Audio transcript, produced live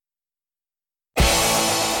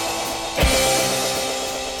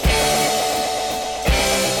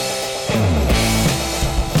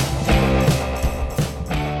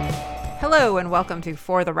Hello and welcome to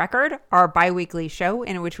For the Record, our bi-weekly show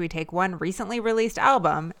in which we take one recently released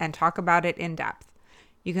album and talk about it in depth.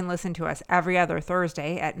 You can listen to us every other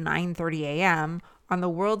Thursday at 9:30 a.m. on the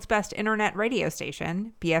world's best internet radio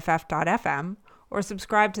station, BFF.FM, or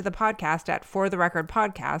subscribe to the podcast at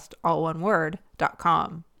fortherecordpodcast, all one word,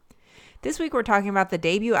 .com. This week we're talking about the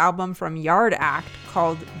debut album from Yard Act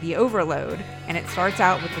called The Overload, and it starts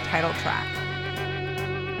out with the title track.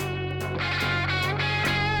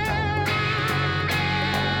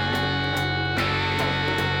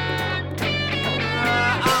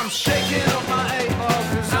 I'm shaking up my 8 ball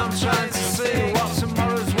cause I'm trying to see what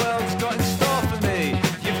tomorrow's world's got in store for me.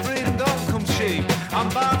 Your freedom don't come cheap. I'm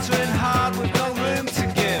bartering hard with no room to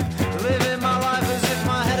give. Living my life as if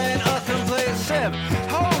my head ain't a complete sip.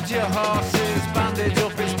 Hold your horses, bandage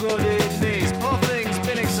up its bloodied knees. Poor thing's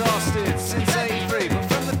been exhausted since 83. But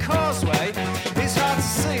from the causeway, it's hard to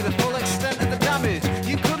see the full extent of the damage.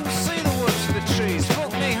 You couldn't see the woods for the trees.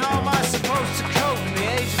 Fuck me, how am I supposed to cope in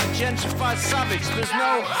the age of the gentrified savage? There's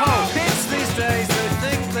no hope. Kids these days, they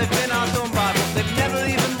think they've been outdone by, but they've never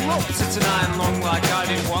even looked at an iron lung like I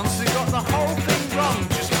did once. They got the whole thing wrong,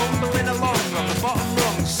 just bumbling along on the bottom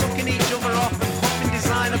rung, sucking each other off and popping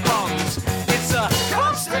designer bonds. It's a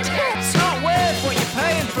constant hit. It's not weird, but you're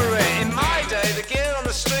paying for it. In my day, the gear on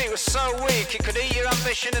the street was so weak, it could eat your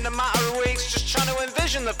ambition in a matter of weeks, just trying to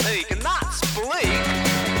envision the peak, and that's bleak.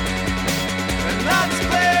 And that's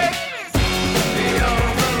big. The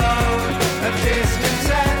overload of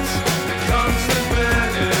discontent, the constant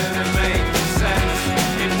burden of making sense.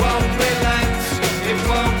 It won't relent, it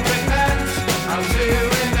won't repent, how to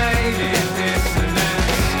remain in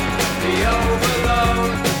dissonance. The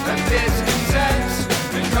overload of discontent,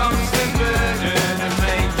 the constant burden of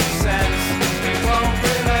making sense. It won't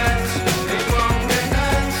relent, it won't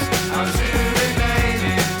repent, how to remain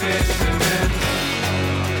in dissonance.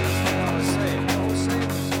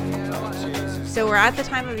 So we're at the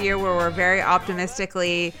time of year where we're very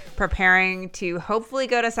optimistically preparing to hopefully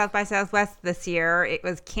go to South by Southwest this year. It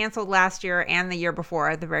was canceled last year and the year before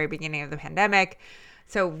at the very beginning of the pandemic.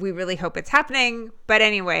 So we really hope it's happening. But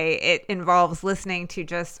anyway, it involves listening to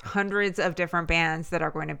just hundreds of different bands that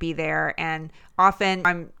are going to be there. And often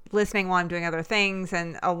I'm listening while I'm doing other things,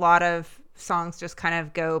 and a lot of songs just kind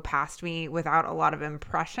of go past me without a lot of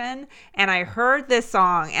impression. And I heard this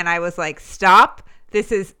song and I was like, stop.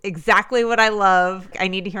 This is exactly what I love. I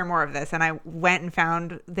need to hear more of this. And I went and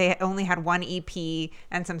found they only had one EP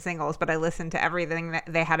and some singles, but I listened to everything that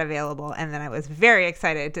they had available. And then I was very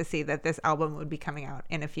excited to see that this album would be coming out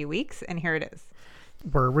in a few weeks. And here it is.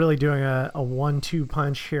 We're really doing a 1-2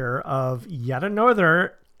 punch here of yet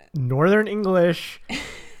another Northern English,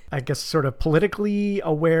 I guess sort of politically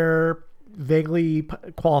aware, vaguely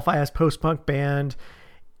qualify as post-punk band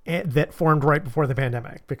that formed right before the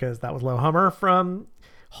pandemic, because that was Low Hummer from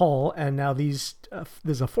Hull, and now there's a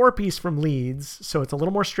 4-piece from Leeds, so it's a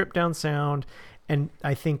little more stripped down sound, and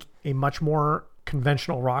I think a much more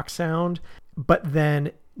conventional rock sound, but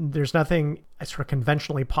then there's nothing sort of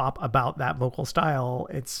conventionally pop about that vocal style.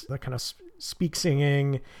 It's the kind of speak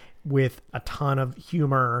singing with a ton of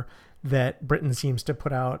humor that Britain seems to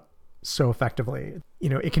put out so effectively. You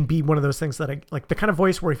know, it can be one of those things that like the kind of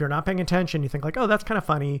voice where if you're not paying attention, you think like, oh, that's kind of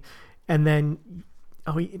funny. And then,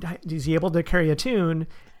 oh, is he able to carry a tune?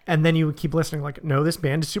 And then you keep listening like, no, this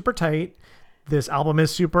band is super tight. This album is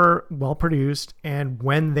super well produced. And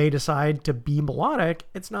when they decide to be melodic,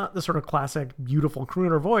 it's not the sort of classic, beautiful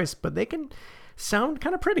crooner voice, but they can sound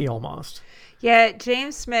kind of pretty almost. Yeah,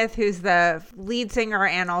 James Smith, who's the lead singer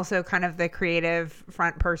and also kind of the creative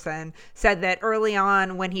front person, said that early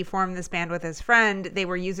on when he formed this band with his friend, they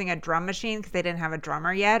were using a drum machine because they didn't have a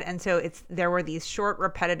drummer yet. And so there were these short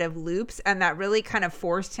repetitive loops, and that really kind of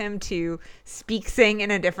forced him to sing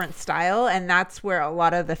in a different style. And that's where a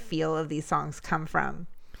lot of the feel of these songs come from.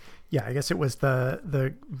 Yeah, I guess it was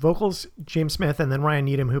the vocals, James Smith, and then Ryan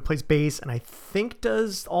Needham, who plays bass and I think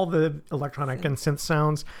does all the electronic and synth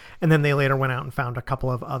sounds. And then they later went out and found a couple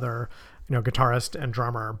of other, guitarist and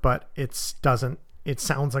drummer, but it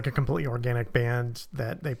sounds like a completely organic band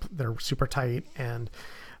that they're super tight. And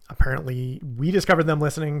apparently we discovered them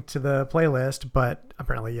listening to the playlist, but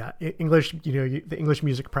apparently, yeah, English, the English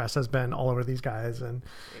music press has been all over these guys, and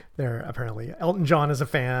they're apparently Elton John is a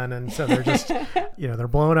fan. And so they're just, they're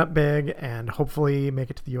blowing up big and hopefully make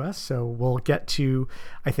it to the US. So we'll get to,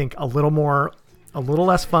 I think, a little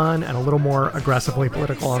less fun and a little more aggressively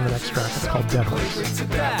political on the next track. It's called Dead Horse.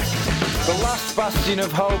 The last bastion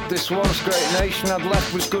of hope this once great nation had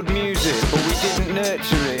left was good music, but we didn't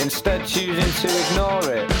nurture it, instead choosing to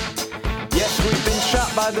ignore it. Yes, we've been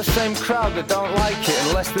trapped by the same crowd that don't like it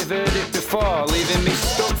unless they've heard it before, leaving me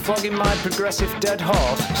stuck flogging my progressive dead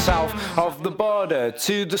horse south of the border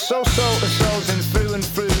to the so-so-and-sos and through and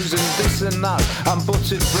throughs and this and that and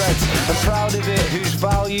buttered breads. I'm proud of it, whose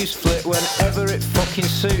values flit whenever it fucking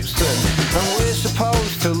suits them. And we're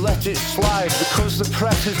supposed to let it slide because the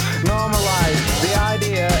press has normalised the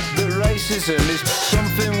idea that racism is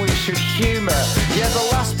something we should humour. Yeah, the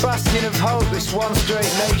last bastion of hope this one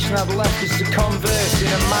straight nation had left is to converse in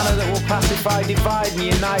a manner that will pacify, divide and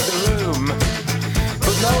unite the room.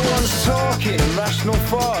 But no one's talking and rational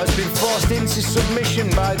thought has been forced into submission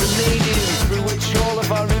by the medium through which all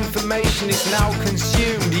of our information is now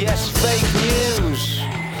consumed. Yes, fake news.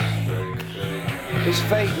 It's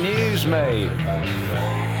fake news, mate.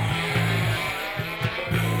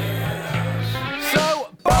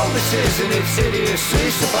 Boldness and its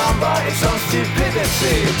idiocy, surrounded by its own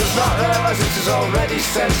stupidity. It does not realise it has already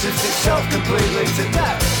sentenced itself completely to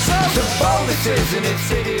death. So boldness and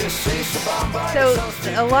its idiocy, surrounded by its own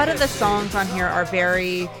stupidity. So a lot of the songs on here are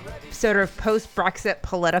very sort of post-Brexit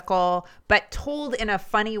political, but told in a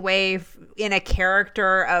funny way, in a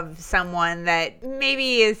character of someone that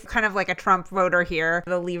maybe is kind of like a Trump voter here,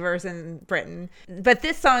 the Leavers in Britain. But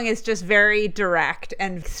this song is just very direct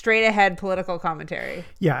and straight ahead political commentary.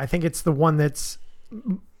 Yeah, I think it's the one that's...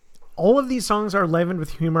 All of these songs are leavened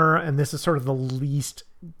with humor, and this is sort of the least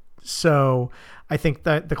so. I think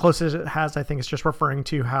that the closest it has, I think, is just referring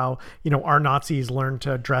to how, our Nazis learned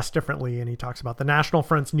to dress differently. And he talks about the National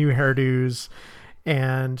Front's new hairdos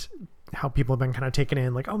and how people have been kind of taken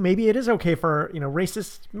in like, oh, maybe it is okay for,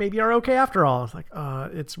 racists maybe are okay after all. It's like,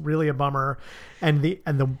 it's really a bummer. And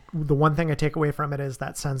the one thing I take away from it is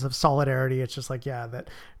that sense of solidarity. It's just like, yeah, that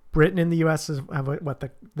Britain and the US have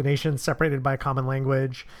the nation separated by a common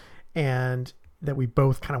language, and that we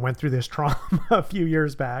both kind of went through this trauma a few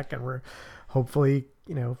years back, and we're hopefully,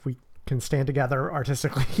 if we can stand together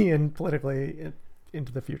artistically and politically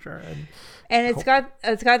into the future. And it's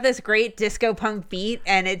got this great disco punk beat,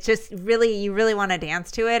 and it just you really want to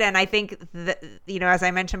dance to it. And I think that, as I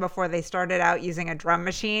mentioned before, they started out using a drum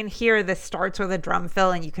machine. Here, this starts with a drum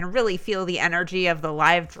fill, and you can really feel the energy of the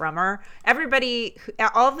live drummer.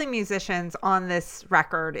 All of the musicians on this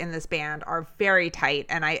record in this band are very tight,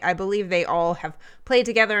 and I believe they all have played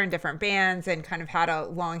together in different bands and kind of had a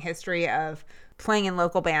long history of playing in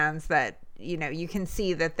local bands that, you can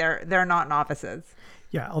see that they're not novices.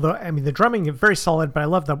 Yeah, although, the drumming is very solid, but I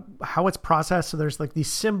love how it's processed. So there's like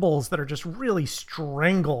these cymbals that are just really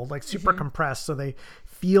strangled, like super compressed, so they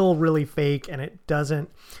feel really fake, and it doesn't,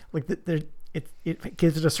 like, it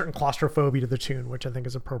gives it a certain claustrophobia to the tune, which I think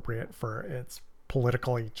is appropriate for its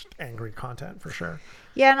politically angry content, for sure.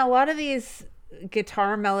 Yeah, and a lot of these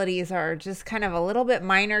guitar melodies are just kind of a little bit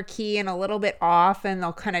minor key and a little bit off, and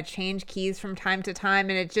they'll kind of change keys from time to time,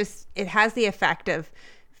 and it has the effect of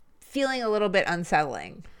feeling a little bit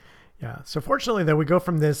unsettling. Yeah. So fortunately, though, we go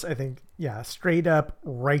from this, I think, straight up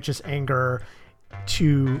righteous anger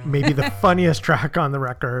to maybe the funniest track on the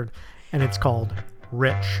record, and it's called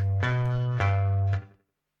Rich.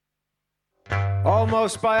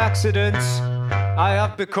 Almost by accident, I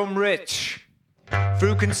have become rich.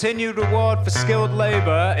 Through continued reward for skilled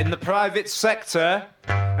labour in the private sector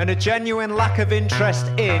and a genuine lack of interest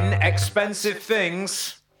in expensive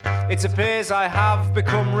things, it appears I have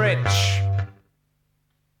become rich.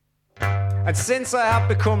 And since I have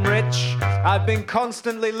become rich, I've been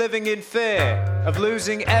constantly living in fear of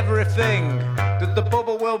losing everything, that the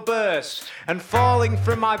bubble will burst, and falling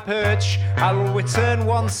from my perch, I will return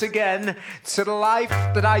once again to the life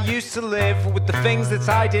that I used to live with the things that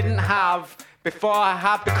I didn't have before I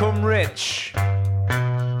had become rich.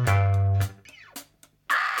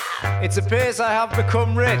 It appears I have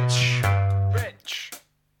become rich.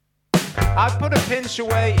 I put a pinch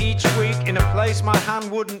away each week in a place my hand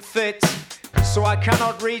wouldn't fit, so I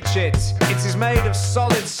cannot reach it. It is made of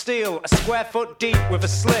solid steel, a square foot deep with a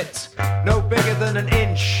slit, no bigger than an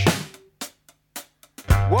inch.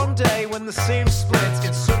 One day when the seam splits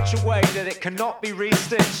in such a way that it cannot be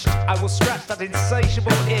restitched, I will scratch that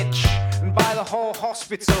insatiable itch and buy the whole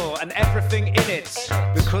hospital and everything in it,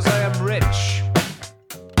 because I am rich.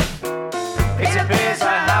 It appears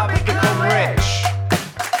I have become rich.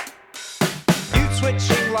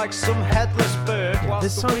 Twitching like some headless bird. Yeah,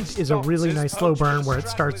 this song is a really nice slow burn where it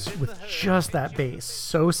starts with just that bass,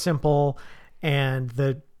 so simple, and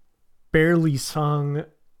the barely sung,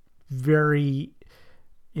 very,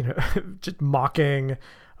 just mocking,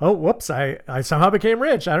 oh, whoops, I somehow became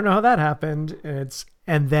rich, I don't know how that happened.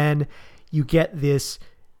 And then you get the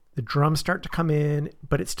drums start to come in,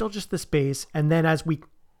 but it's still just this bass, and then as we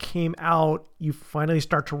came out, you finally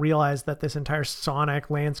start to realize that this entire sonic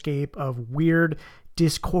landscape of weird,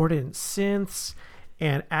 discordant synths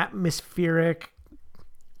and atmospheric,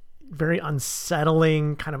 very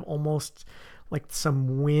unsettling, kind of almost like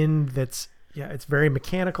some wind that's, it's very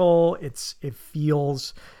mechanical. It's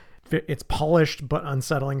polished but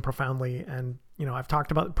unsettling profoundly. And I've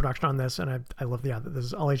talked about the production on this, and I love that this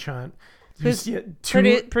is Ali Chant, who's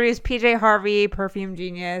produced PJ Harvey, Perfume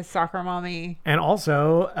Genius, Soccer Mommy, and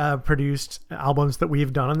also produced albums that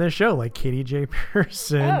we've done on this show, like Katie J.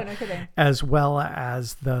 Pearson, as well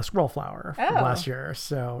as the Squirrel Flower from last year.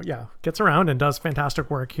 So gets around and does fantastic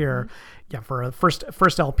work here. For a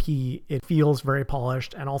first LP, it feels very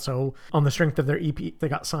polished, and also on the strength of their EP, they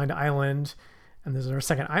got signed to Island. And this is our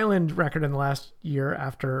second Island record in the last year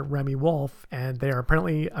after Remy Wolf. And they are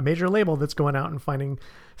apparently a major label that's going out and finding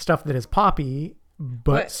stuff that is poppy,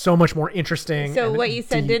 but so much more interesting. So what you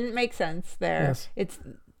said didn't make sense there. Yes.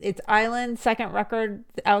 It's Island's second record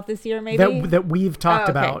out this year, maybe? That we've talked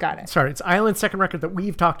about. Got it. Sorry, it's Island's second record that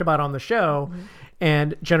we've talked about on the show. Mm-hmm.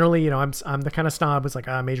 And generally, I'm the kind of snob who's like,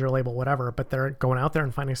 major label, whatever. But they're going out there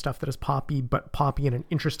and finding stuff that is poppy, but poppy in an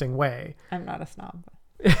interesting way. I'm not a snob.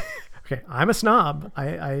 Okay, I'm a snob.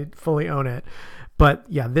 I fully own it. But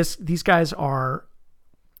these guys are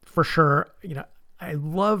for sure, I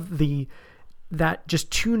love that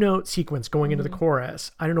just 2-note sequence going into the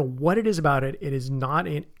chorus. I don't know what it is about it. It is not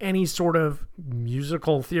in any sort of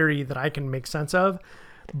musical theory that I can make sense of,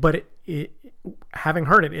 but it having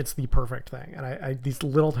heard it, it's the perfect thing. And I these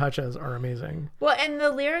little touches are amazing. Well, and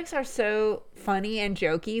the lyrics are so funny and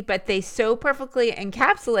jokey, but they so perfectly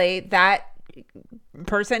encapsulate that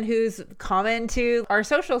person who's common to our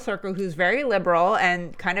social circle, who's very liberal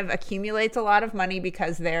and kind of accumulates a lot of money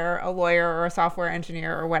because they're a lawyer or a software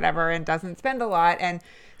engineer or whatever and doesn't spend a lot, and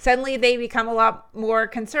suddenly they become a lot more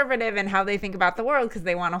conservative in how they think about the world because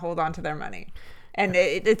they want to hold on to their money. And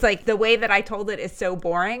it's like the way that I told it is so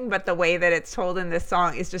boring, but the way that it's told in this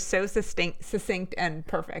song is just so succinct and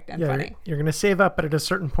perfect and funny. You're going to save up, but at a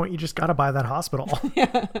certain point you just got to buy that hospital.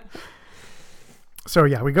 So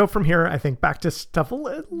we go from here, I think, back to stuff a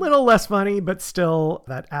little less funny, but still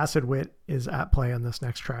that acid wit is at play on this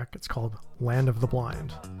next track. It's called Land of the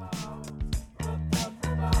Blind.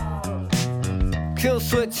 Kill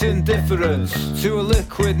switch indifference to a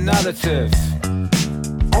liquid narrative.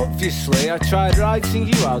 Obviously, I tried writing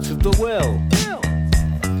you out of the will.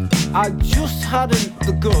 I just hadn't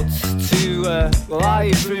the guts to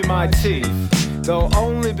lie through my teeth. Though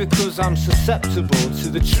only because I'm susceptible to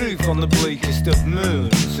the truth on the bleakest of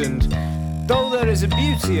moons. And though there is a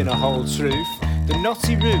beauty in a whole truth, the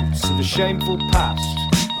knotty roots of a shameful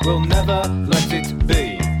past will never let it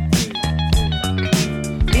be.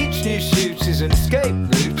 Each new shoot is an escape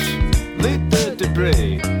route, loot the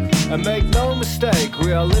debris. And make no mistake,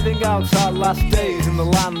 we are living out our last days in the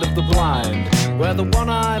land of the blind, where the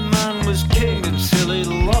one-eyed man was king until he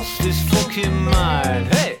lost his fucking mind.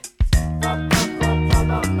 Hey!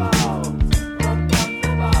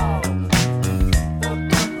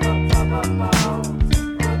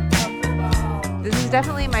 This is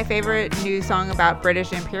definitely my favorite new song about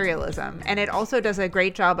British imperialism, and it also does a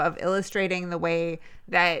great job of illustrating the way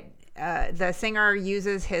that the singer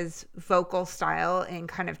uses his vocal style in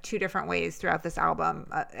kind of two different ways throughout this album.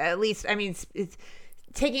 At least, I mean, it's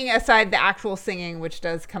taking aside the actual singing, which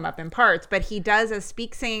does come up in parts, but he does a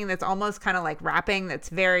speak singing that's almost kind of like rapping, that's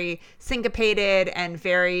very syncopated and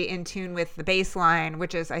very in tune with the bass line,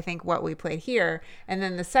 which is, I think, what we played here. And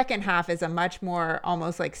then the second half is a much more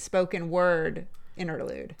almost like spoken word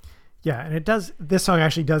interlude. Yeah, and this song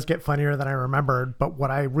actually does get funnier than I remembered, but what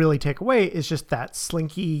I really take away is just that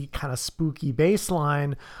slinky, kind of spooky bass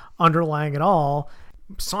line underlying it all.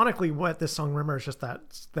 Sonically, what this song remembers is just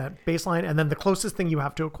that bass line, and then the closest thing you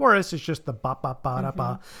have to a chorus is just the ba ba ba da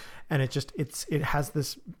ba, and it has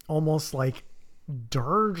this almost like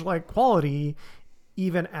dirge like quality,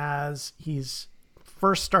 even as he's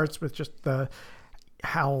first starts with just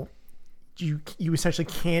how you essentially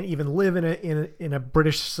can't even live in a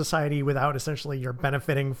British society without essentially you're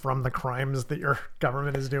benefiting from the crimes that your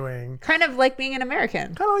government is doing. Kind of like being an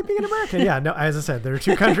American. Yeah. No, as I said, there are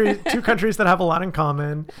two countries that have a lot in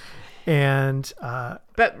common. And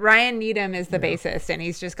but Ryan Needham is the bassist, and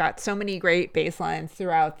he's just got so many great bass lines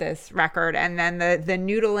throughout this record. And then the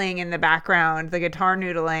noodling in the background, the guitar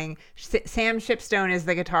noodling. Sam Shipstone is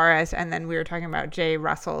the guitarist, and then we were talking about Jay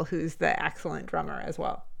Russell, who's the excellent drummer as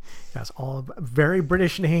well. Yes, all very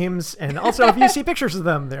British names, and also if you see pictures of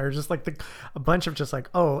them, they're just like a bunch of just like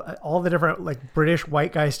all the different like British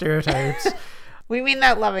white guy stereotypes. We mean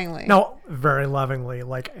that lovingly. No, very lovingly.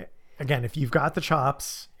 Like again, if you've got the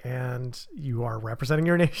chops and you are representing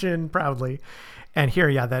your nation proudly, and here,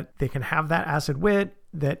 yeah, that they can have that acid wit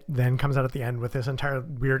that then comes out at the end with this entire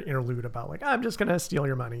weird interlude about like, I'm just going to steal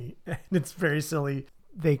your money. And it's very silly.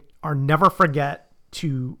 They are never forget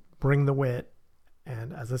to bring the wit.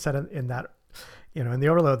 And as I said in that, in the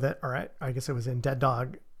overload that, all right, I guess it was in Dead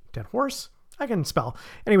Horse. I can spell.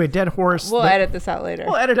 Anyway, Dead Horse. We'll edit this out later.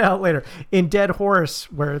 We'll edit it out later. In Dead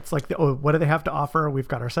Horse, where it's like, what do they have to offer? We've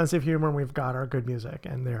got our sense of humor and we've got our good music.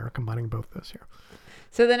 And they're combining both those here.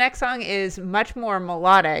 So the next song is much more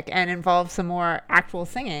melodic and involves some more actual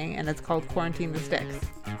singing, and it's called Quarantine the Sticks.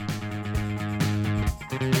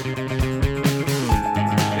 And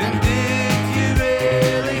did you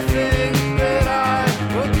really think that I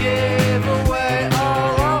would give away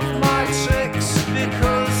all of my tricks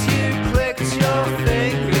because you clicked your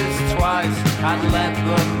fingers twice and let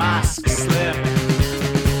the mask slip?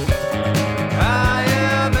 I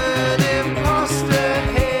am an imposter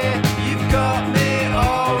here. You've got me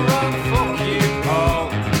all wrong. Fuck you,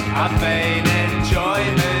 Paul. I've made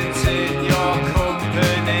enjoyment in your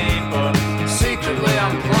company, but secretly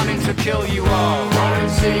I'm planning to kill you all.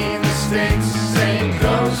 Quarantine the sticks, same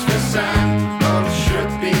goes for Sam. Both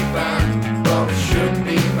should be banned, both should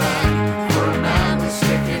be banned. For a man with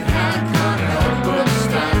stick in hand can't help but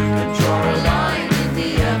stand and draw a line in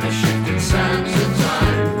the ever-shifting sands of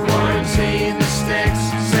time. Quarantine the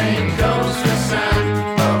sticks, same goes for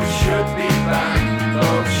Sam. Both should be banned,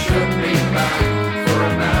 both should be banned. For a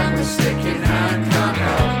man with stick in hand can't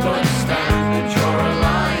help but stand and draw a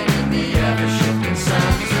line in the ever-shifting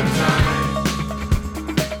sands of time.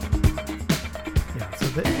 Yeah, so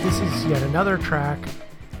this is yet another track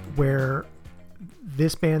where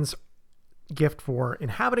this band's gift for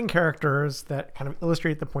inhabiting characters that kind of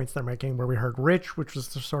illustrate the points they're making, where we heard Rich, which was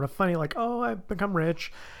sort of funny, like, oh, I've become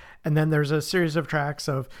rich. And then there's a series of tracks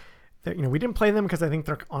of that, we didn't play them because I think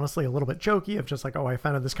they're honestly a little bit jokey, of just like, oh, I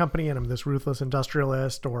founded this company and I'm this ruthless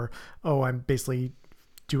industrialist, or, oh, I'm basically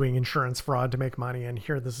doing insurance fraud to make money. And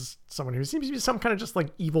here, this is someone who seems to be some kind of just like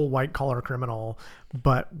evil white collar criminal,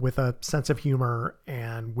 but with a sense of humor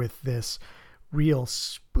and with this real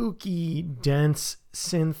spooky, dense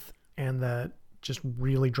synth and the just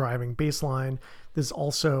really driving bass line. This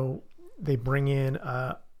also, they bring in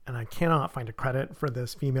and I cannot find a credit for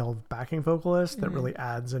this female backing vocalist that really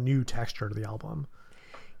adds a new texture to the album.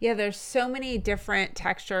 Yeah, there's so many different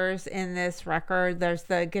textures in this record. There's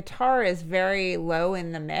the guitar is very low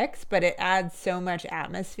in the mix, but it adds so much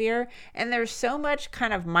atmosphere. And there's so much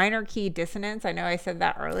kind of minor key dissonance. I know I said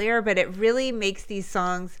that earlier, but it really makes these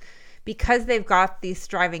songs, because they've got these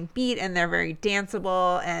driving beat and they're very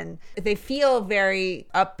danceable and they feel very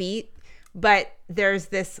upbeat, but there's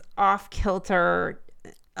this off-kilter,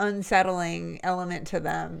 unsettling element to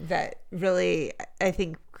them that really, I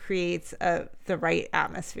think, creates the right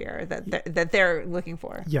atmosphere that they're looking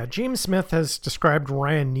for. Yeah, James Smith has described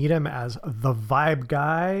Ryan Needham as the vibe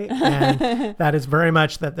guy, and that is very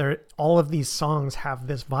much that all of these songs have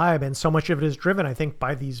this vibe, and so much of it is driven, I think,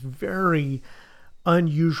 by these very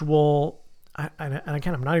unusual, and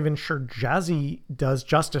again, I'm not even sure Jazzy does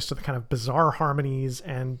justice to the kind of bizarre harmonies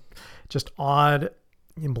and just odd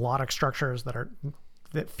melodic structures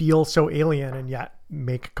that feel so alien and yet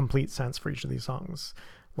make complete sense for each of these songs.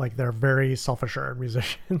 Like, they're very self-assured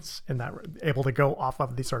musicians and that able to go off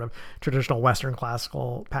of the sort of traditional Western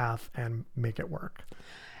classical path and make it work.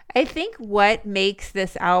 I think what makes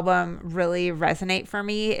this album really resonate for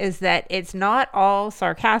me is that it's not all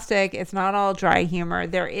sarcastic. It's not all dry humor.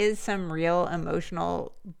 There is some real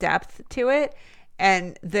emotional depth to it.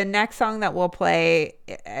 And the next song that we'll play,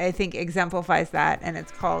 I think, exemplifies that. And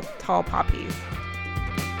it's called Tall Poppies.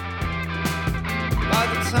 By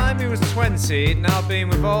the time he was 20, he'd now been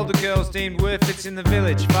with all the girls deemed worth it in the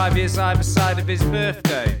village, 5 years either side of his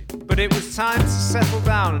birthday. But it was time to settle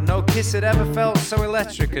down, and no kiss had ever felt so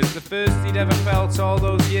electric as the first he'd ever felt all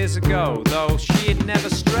those years ago. Though she had never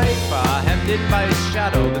strayed far, hemmed in by his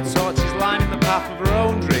shadow, the torches lining the path of her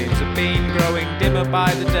own dreams had been growing dimmer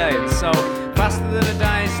by the day. And so, faster than a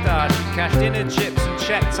dying star, she cashed in her chips and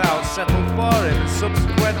checked out, settled for him, and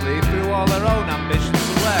subsequently threw all her own ambitions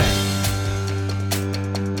away.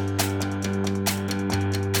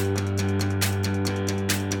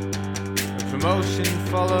 Promotion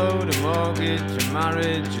followed, a mortgage, a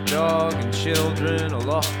marriage, a dog and children, a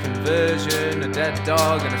lost conversion, a dead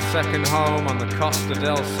dog and a second home on the Costa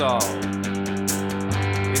del Sol.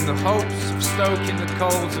 In the hopes of stoking the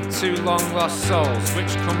coals of two long lost souls,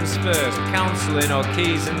 which comes first, counselling or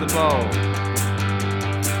keys in the bowl?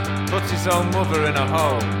 Put his own mother in a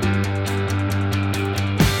home.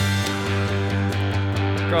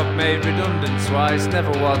 got made redundant twice. Never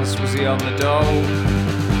once was he on the dole.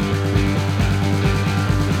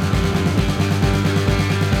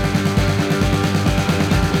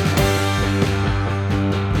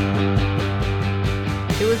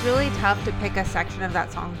 It was really tough to pick a section of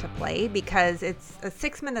that song to play because it's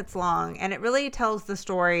 6 minutes long, and it really tells the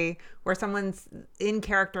story where someone's in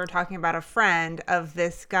character talking about a friend of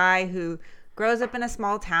this guy who grows up in a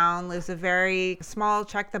small town, lives a very small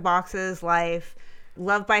check the boxes life,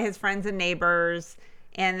 loved by his friends and neighbors,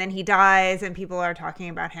 and then he dies and people are talking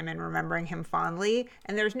about him and remembering him fondly,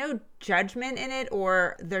 and there's no judgment in it,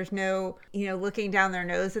 or there's no, looking down their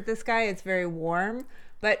nose at this guy. It's very warm.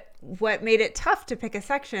 But what made it tough to pick a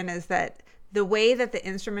section is that the way that the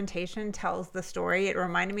instrumentation tells the story, it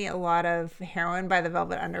reminded me a lot of Heroin by the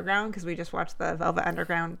Velvet Underground, because we just watched the Velvet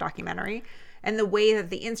Underground documentary. And the way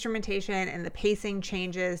that the instrumentation and the pacing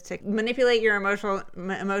changes to manipulate your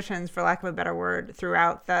emotions, for lack of a better word,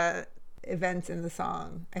 throughout the events in the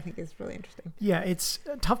song, I think is really interesting. Yeah, it's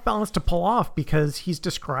a tough balance to pull off because he's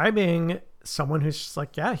describing someone who's just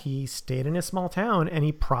like, yeah, he stayed in a small town and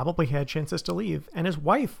he probably had chances to leave. And his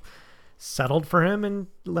wife settled for him and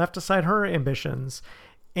left aside her ambitions.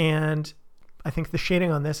 And I think the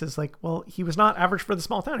shading on this is like, well, he was not average for the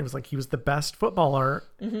small town. He was the best footballer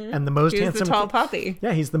and the most handsome. The tall poppy.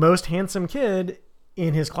 Yeah, he's the most handsome kid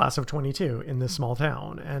in his class of 22 in this small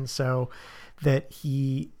town. And so that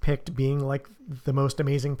he picked being like the most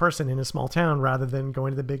amazing person in a small town rather than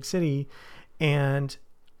going to the big city. And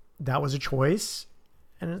that was a choice.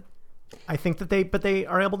 And I think that they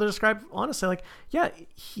are able to describe honestly, like, yeah,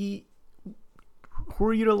 who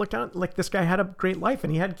are you to look down? Like, this guy had a great life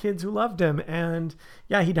and he had kids who loved him, and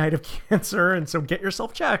yeah, he died of cancer. And so get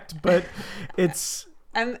yourself checked. But it's,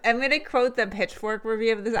 I'm going to quote the Pitchfork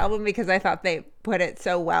review of this album because I thought they put it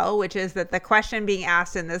so well, which is that the question being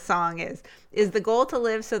asked in this song is the goal to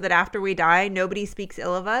live so that after we die, nobody speaks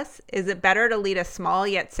ill of us? Is it better to lead a small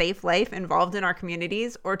yet safe life involved in our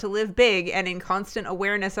communities, or to live big and in constant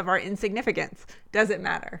awareness of our insignificance? Does it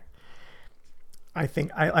matter? I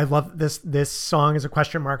think I love this song is a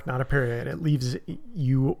question mark, not a period. It leaves,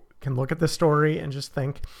 you can look at the story and just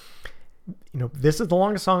think, this is the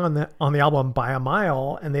longest song on the album by a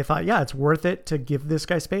mile. And they thought, yeah, it's worth it to give this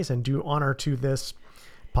guy space and do honor to this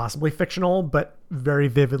possibly fictional, but very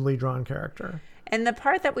vividly drawn character. And the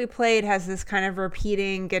part that we played has this kind of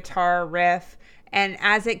repeating guitar riff. And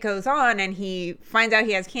as it goes on and he finds out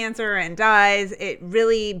he has cancer and dies, it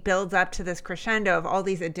really builds up to this crescendo of all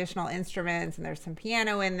these additional instruments. And there's some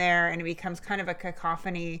piano in there, and it becomes kind of a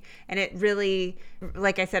cacophony. And it really,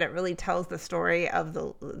 like I said, it really tells the story of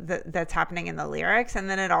that's happening in the lyrics. And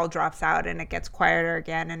then it all drops out and it gets quieter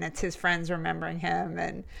again. And it's his friends remembering him.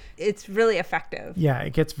 And it's really effective. Yeah,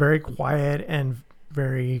 it gets very quiet and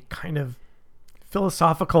very kind of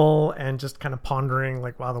philosophical and just kind of pondering,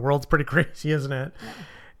 like, wow, the world's pretty crazy, isn't it? Yeah.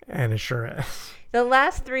 And it sure is. The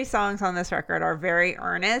last 3 songs on this record are very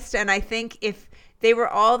earnest, and I think if they were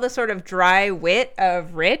all the sort of dry wit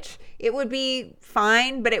of Rich, it would be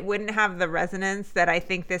fine, but it wouldn't have the resonance that I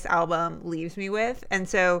think this album leaves me with. And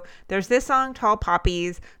so there's this song, Tall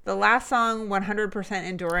Poppies. The last song, 100%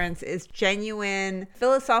 Endurance, is genuine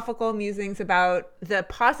philosophical musings about the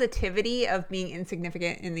positivity of being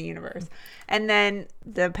insignificant in the universe. And then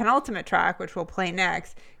the penultimate track, which we'll play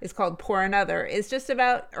next, is called Pour Another. It's just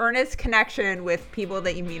about earnest connection with people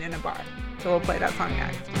that you meet in a bar. So we'll play that song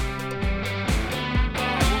next.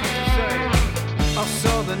 I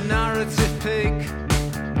saw the narrative peak,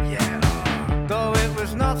 yeah, though it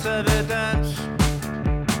was not evident,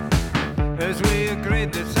 as we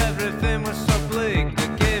agreed that everything was so bleak,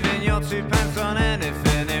 that giving your 2 pence on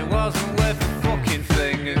anything, it wasn't worth a fucking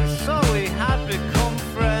thing. And so we had become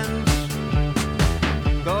friends,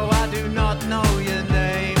 though I do not know your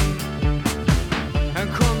name. And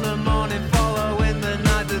come the morning following the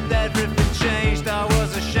night that everything changed, I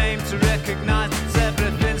was ashamed to recognize that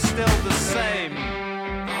everything's still the same.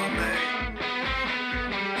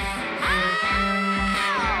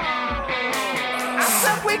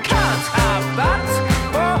 We can't have that.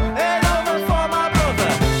 Oh, it over for my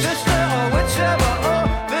brother, sister, or whichever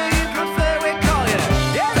other you prefer we call you.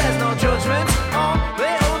 Yeah, there's no judgment,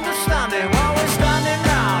 only understanding while we're standing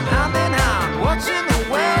round, hand in hand, watching the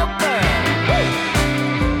world burn.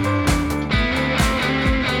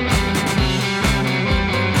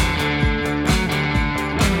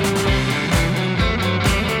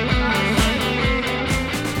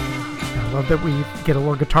 I love that we get a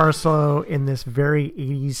little guitar solo in this very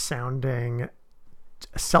 80s sounding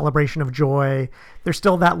a celebration of joy. There's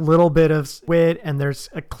still that little bit of wit, and there's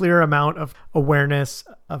a clear amount of awareness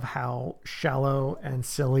of how shallow and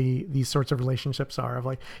silly these sorts of relationships are, of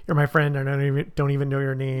like, you're my friend and I don't even know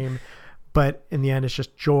your name. But in the end, it's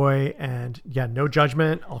just joy and no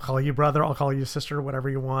judgment. I'll call you brother. I'll call you sister, whatever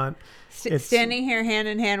you want. Standing here hand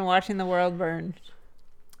in hand, watching the world burn.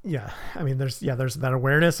 Yeah. I mean, there's that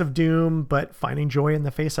awareness of doom, but finding joy in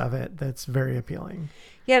the face of it. That's very appealing.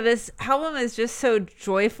 Yeah. This album is just so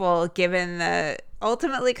joyful given the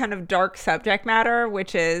ultimately kind of dark subject matter,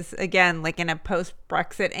 which is, again, like in a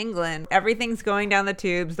post-Brexit England, everything's going down the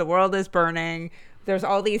tubes. The world is burning. There's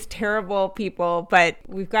all these terrible people, but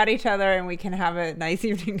we've got each other and we can have a nice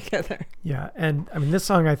evening together. Yeah. And I mean, this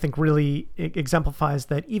song, I think, really exemplifies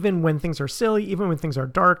that even when things are silly, even when things are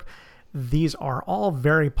dark, these are all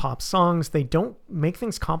very pop songs. They don't make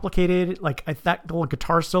things complicated. Like that little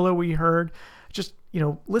guitar solo we heard, just,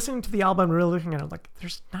 listening to the album, really looking at it, like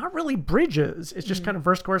there's not really bridges. It's just kind of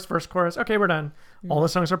verse, chorus. Okay, we're done. All the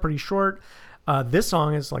songs are pretty short. This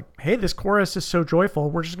song is like, hey, this chorus is so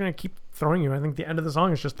joyful. We're just going to keep throwing you. I think the end of the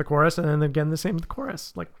song is just the chorus. And then again, the same with the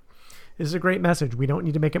chorus. Like, this is a great message. We don't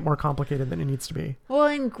need to make it more complicated than it needs to be. Well,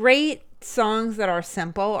 and great songs that are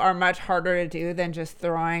simple are much harder to do than just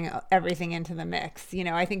throwing everything into the mix.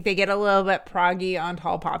 I think they get a little bit proggy on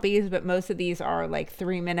Tall Poppies, but most of these are like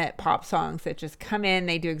 3-minute pop songs that just come in,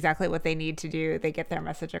 they do exactly what they need to do, they get their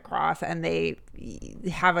message across, and they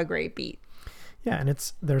have a great beat. Yeah,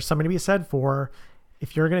 and there's something to be said for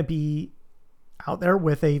if you're going to be out there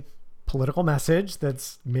with a political message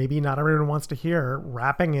that's maybe not everyone wants to hear,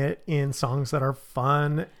 wrapping it in songs that are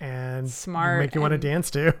fun and smart, make you want to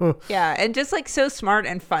dance to. Yeah, and just like so smart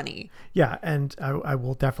and funny. Yeah, and I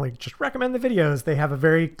will definitely just recommend the videos. They have a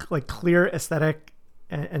very like clear aesthetic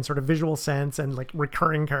and sort of visual sense, and like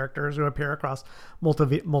recurring characters who appear across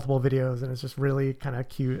multiple videos, and it's just really kind of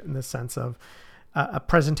cute in the sense of a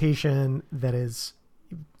presentation that is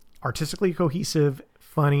artistically cohesive,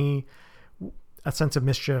 funny, a sense of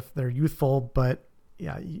mischief. They're youthful, but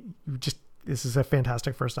this is a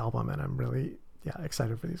fantastic first album, and I'm really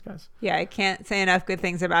excited for these guys. Yeah, I can't say enough good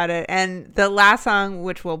things about it. And the last song,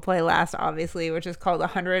 which we'll play last, obviously, which is called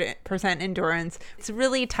 100% Endurance, it's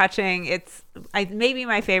really touching. It's maybe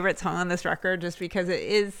my favorite song on this record, just because it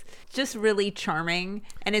is just really charming,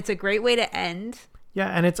 and it's a great way to end. Yeah,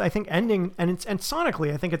 and it's, I think, ending, and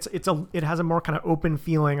sonically, I think it has a more kind of open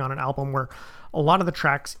feeling on an album where a lot of the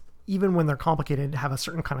tracks, even when they're complicated, have a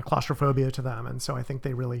certain kind of claustrophobia to them. And so I think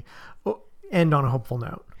they really end on a hopeful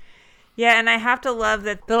note. Yeah, and I have to love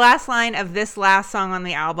that the last line of this last song on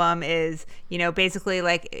the album is, basically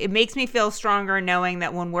like, it makes me feel stronger knowing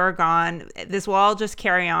that when we're gone, this will all just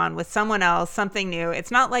carry on with someone else, something new.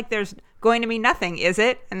 It's not like there's going to be nothing, is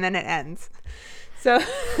it? And then it ends. So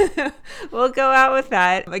we'll go out with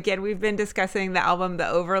that. Again, we've been discussing the album The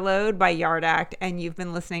Overload by Yard Act, and you've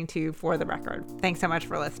been listening to For the Record. Thanks so much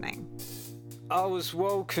for listening. I was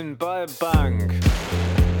woken by a bang,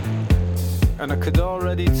 and I could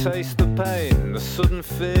already taste the pain, the sudden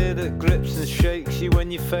fear that grips and shakes you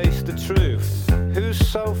when you face the truth. Whose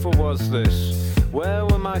sofa was this? Where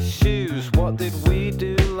were my shoes? What did we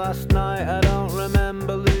do last night? I don't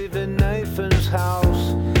remember leaving Nathan's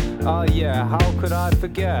house. Oh yeah, how could I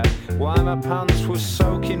forget why my pants were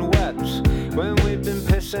soaking wet when we'd been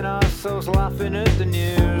pissing ourselves laughing at the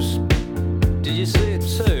news? Did you see it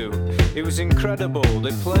too? It was incredible,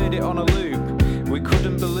 they played it on a loop. We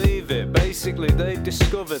couldn't believe it. Basically they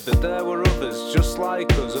discovered that there were others just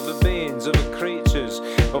like us, other beings, other creatures,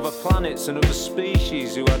 other planets and other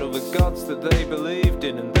species who had other gods that they believed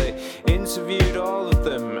in, and they interviewed all of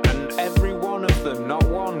them, and every one of them, not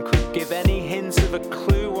one could give any hint of a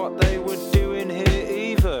clue what they were doing here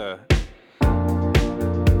either.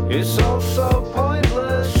 It's all so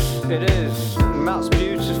pointless, it is, and that's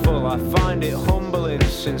beautiful. I find it humbling,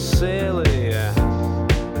 sincerely,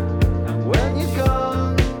 and when you're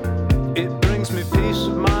gone, it brings me peace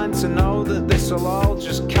of mind to know that this'll all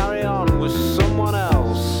just carry on with someone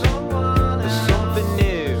else, with something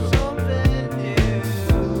new,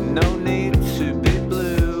 no need to be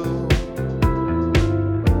blue.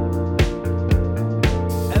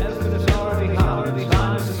 Everything's already happened,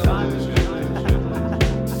 time to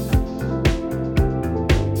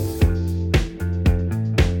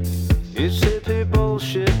It's hippie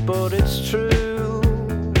bullshit, but it's true.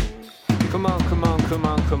 Come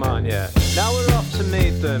on, yeah. Now we're off to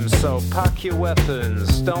meet them, so pack your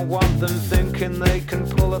weapons. Don't want them thinking they can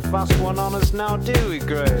pull a fast one on us now, do we,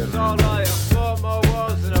 Graham? It's alright, I've fought more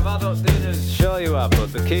wars than I've had up dinners. Sure you have,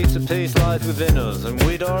 but the key to peace lies within us, and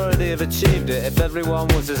we'd already have achieved it if everyone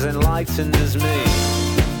was as enlightened as me.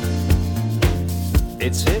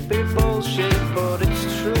 It's hippie bullshit, but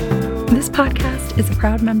it's true. This podcast is a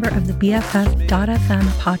proud member of the BFF.FM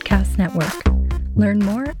podcast network. Learn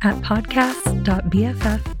more at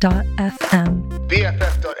podcast.bff.fm.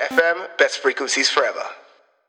 BFF.FM, best frequencies forever.